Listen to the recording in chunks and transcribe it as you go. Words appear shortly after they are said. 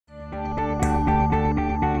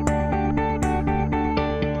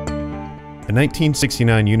A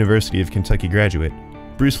 1969 University of Kentucky graduate,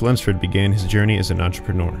 Bruce Lunsford began his journey as an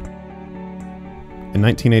entrepreneur. In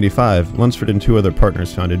 1985, Lunsford and two other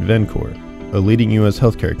partners founded Vencor, a leading U.S.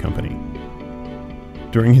 healthcare company.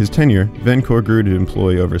 During his tenure, Vencor grew to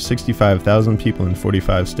employ over 65,000 people in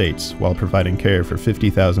 45 states while providing care for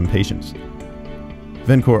 50,000 patients.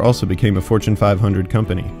 Vencor also became a Fortune 500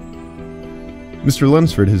 company. Mr.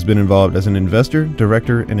 Lunsford has been involved as an investor,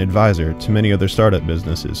 director, and advisor to many other startup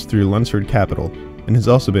businesses through Lunsford Capital, and has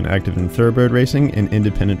also been active in thoroughbred racing and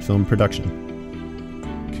independent film production.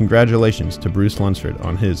 Congratulations to Bruce Lunsford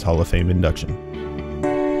on his Hall of Fame induction.